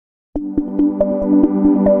A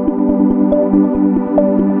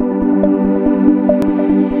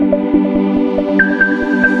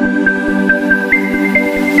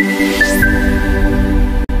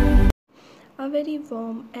very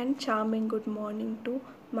warm and charming good morning to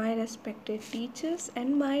my respected teachers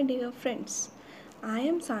and my dear friends. I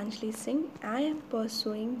am Sanjali Singh. I am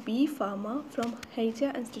pursuing b.pharm from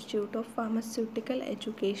Haija Institute of Pharmaceutical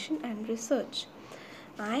Education and Research.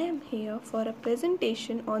 I am here for a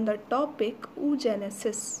presentation on the topic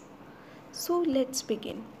Oogenesis. So let's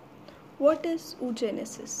begin. What is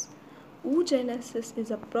oogenesis? Oogenesis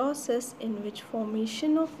is a process in which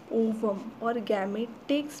formation of ovum or gamete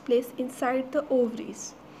takes place inside the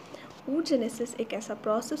ovaries. oogenesis एक ऐसा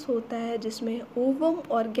process होता है जिसमें ovum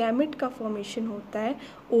और gamete का formation होता है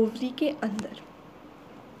ovary के अंदर.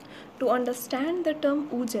 To understand the term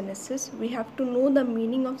oogenesis, we have to know the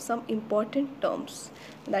meaning of some important terms,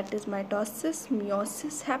 that is mitosis,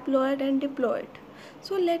 meiosis, haploid and diploid.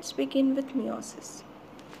 So let's begin with meiosis.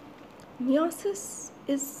 Meiosis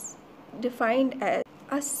is defined as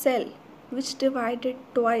a cell which divided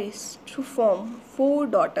twice to form 4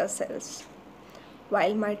 daughter cells,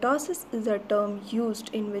 while mitosis is a term used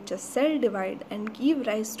in which a cell divide and give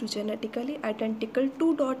rise to genetically identical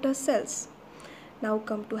 2 daughter cells. Now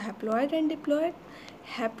come to haploid and diploid.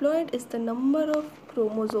 Haploid is the number of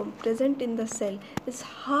chromosome present in the cell is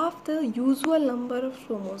half the usual number of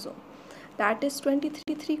chromosome, that is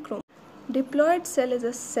 23 chromosomes. Diploid cell is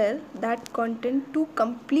a cell that contains 2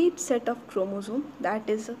 complete set of chromosome, that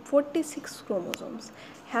is 46 chromosomes.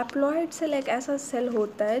 Haploid cell एक ऐसा cell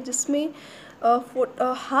होता है जिसमें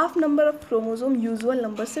half number of chromosome usual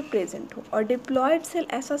number से present हो, और diploid cell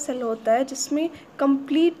ऐसा cell होता है जिसमें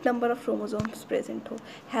complete number of chromosomes present हो.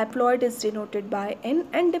 Haploid is denoted by n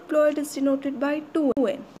and diploid is denoted by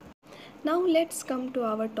 2n. Now let's come to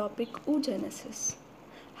our topic oogenesis.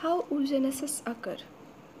 How oogenesis occur?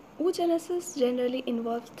 Oogenesis generally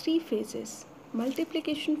involves 3 phases: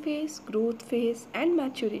 multiplication phase, growth phase and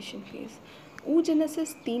maturation phase. oogenesis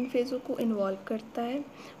 3 फेज़ों को involve करता है,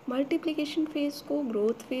 multiplication phase को,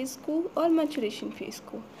 growth phase को और maturation phase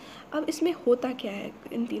को. अब इसमें होता क्या है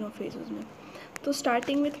इन तीनों फेज़ों में? तो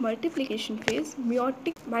starting with multiplication phase,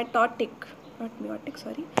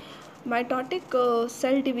 mitotic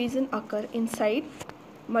cell division occur inside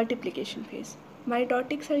multiplication phase.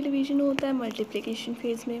 Mitotic cell division होता है मल्टीप्लिकेशन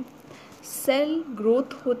फेज़ में. सेल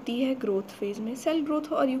ग्रोथ होती है ग्रोथ फेज़ में. सेल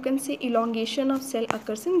ग्रोथ और you can say elongation of cell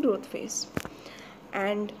occurs in growth phase.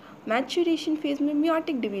 And maturation phase में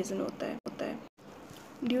meiotic division होता है.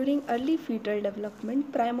 During early fetal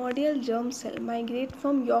development, primordial germ cell migrate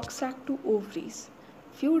from York sac to ovaries.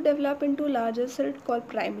 Few develop into larger cell called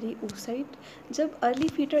primary oocyte. जब early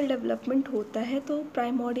fetal development होता है तो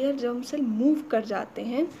primordial germ cell move कर जाते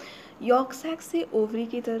हैं यॉक सैक से ओवरी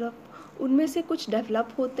की तरफ. उनमें से कुछ डेवलप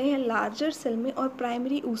होते हैं लार्जर सेल में और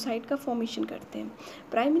प्राइमरी oocyte का फॉर्मेशन करते हैं.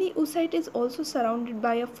 Primary oocyte is also surrounded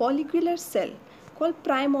by a follicular cell called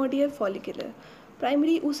primordial follicular.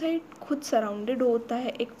 Primary oocyte खुद सराउंडेड होता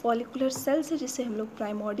है एक फॉलिकुलर सेल से जिसे हम लोग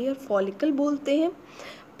प्राइमोर्डियल फॉलिकल बोलते हैं.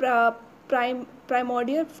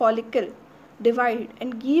 Primordial follicle divide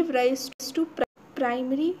and give rise to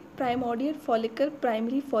primordial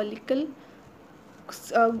follicle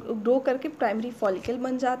grow करके प्राइमरी फॉलिकल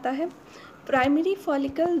बन जाता है. Primary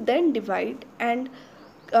follicle then divide and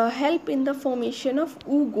help in the formation of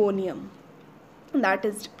oogoneum, that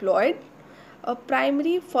is diploid.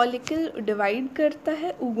 Primary follicle divide करता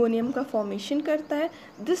है, oogoneum का formation करता है.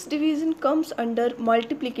 This division comes under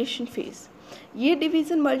multiplication phase. ये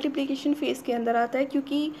डिवीज़न मल्टीप्लिकेशन फेज़ के अंदर आता है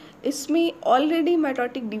क्योंकि इसमें ऑलरेडी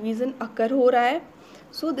माइटोटिक डिवीज़न अकर हो रहा है.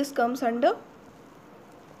 So this comes under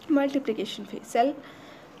multiplication phase. Cell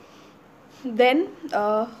then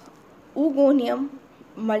oogoneum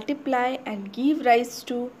multiply and give rise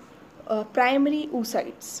to primary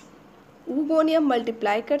oocytes. oogoneum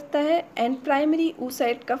multiply करता है and primary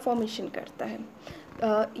oocyte का formation करता है.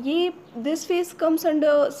 ये this phase comes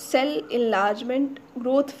under cell enlargement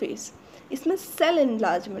growth phase. इसमें सेल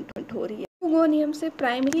enlargement हो रही है. oogoneum से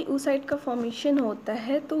प्राइमरी oocyte का फॉर्मेशन होता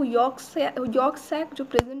है तो यॉक सैक जो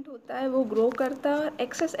प्रेजेंट होता है वो ग्रो करता है और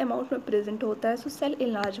एक्सेस अमाउंट में प्रेजेंट होता है, सो सेल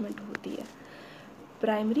enlargement होती है.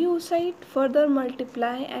 Primary oocyte further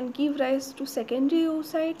multiply and give rise to secondary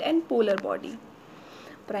oocyte and polar body.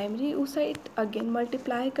 Primary oocyte again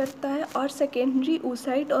multiply करता है और सेकेंडरी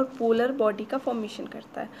oocyte और पोलर बॉडी का फॉर्मेशन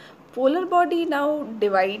करता है. Polar body now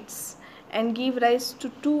divides and give rise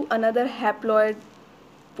to another haploid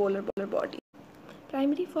polar body.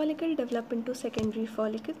 Primary follicle develop into secondary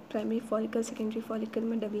follicle, primary follicle secondary follicle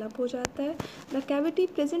में develop हो जाता है। The cavity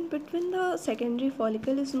present between the secondary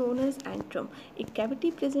follicle is known as antrum, एक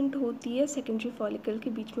cavity present होती है secondary follicle के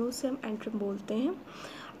बीच में, उसे हम एंट्रम बोलते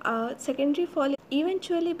हैं। Secondary follicle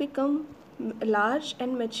eventually become large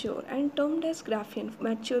and mature and termed as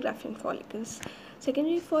mature Graafian follicles।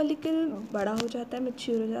 Secondary follicle बड़ा हो जाता है,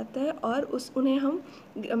 मेच्योर हो जाता है और उन्हें हम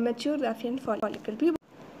मेच्योर ग्राफियन फॉलिकल भी।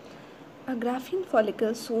 A Graafian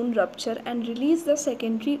follicle soon rupture and release the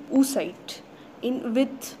secondary oocyte in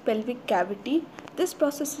with pelvic cavity. This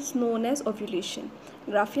process is known as ovulation।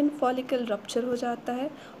 Graafian follicle rupture हो जाता है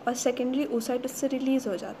और secondary oocyte उससे release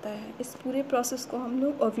हो जाता है। इस पूरे process को हम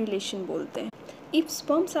लोग ovulation बोलते हैं। If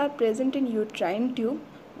sperms are present in uterine tube,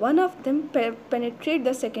 one of them penetrate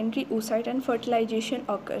the secondary oocyte and fertilization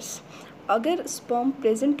occurs। अगर sperm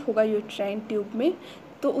present होगा uterine tube में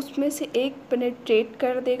तो उसमें से एक पेनेट्रेट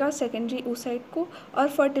कर देगा सेकेंडरी oocyte को और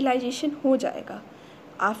फर्टिलाइजेशन हो जाएगा।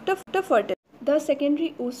 After fertilisation the secondary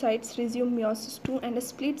oocytes resume meiosis II and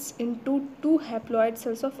splits into two haploid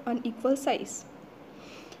cells of unequal size।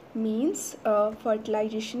 Means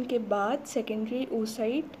fertilisation के बाद सेकेंडरी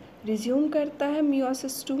oocyte रिज्यूम करता है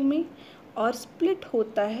मियोसिस II में और स्प्लिट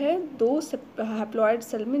होता है दो हैप्लॉइड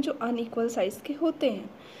सेल में जो अनइक्वल साइज के होते हैं।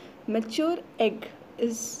 Mature egg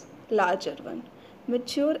is larger one.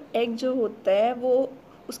 Mature egg जो होता है वो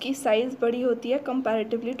उसकी साइज़ बड़ी होती है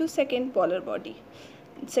comparatively to second polar body.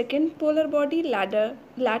 Second polar body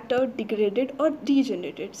letter degraded और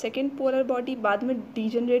डीजेनरेटेड, सेकेंड पोलर बॉडी बाद में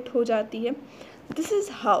डीजेनरेट हो जाती है। This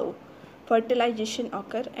is how fertilization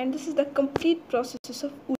occur and this is the complete process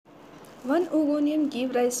of one oogonium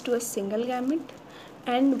give rise to a single gamete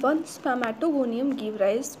and one spermatogonium give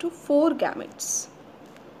rise to 4 gametes।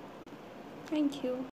 Thank you।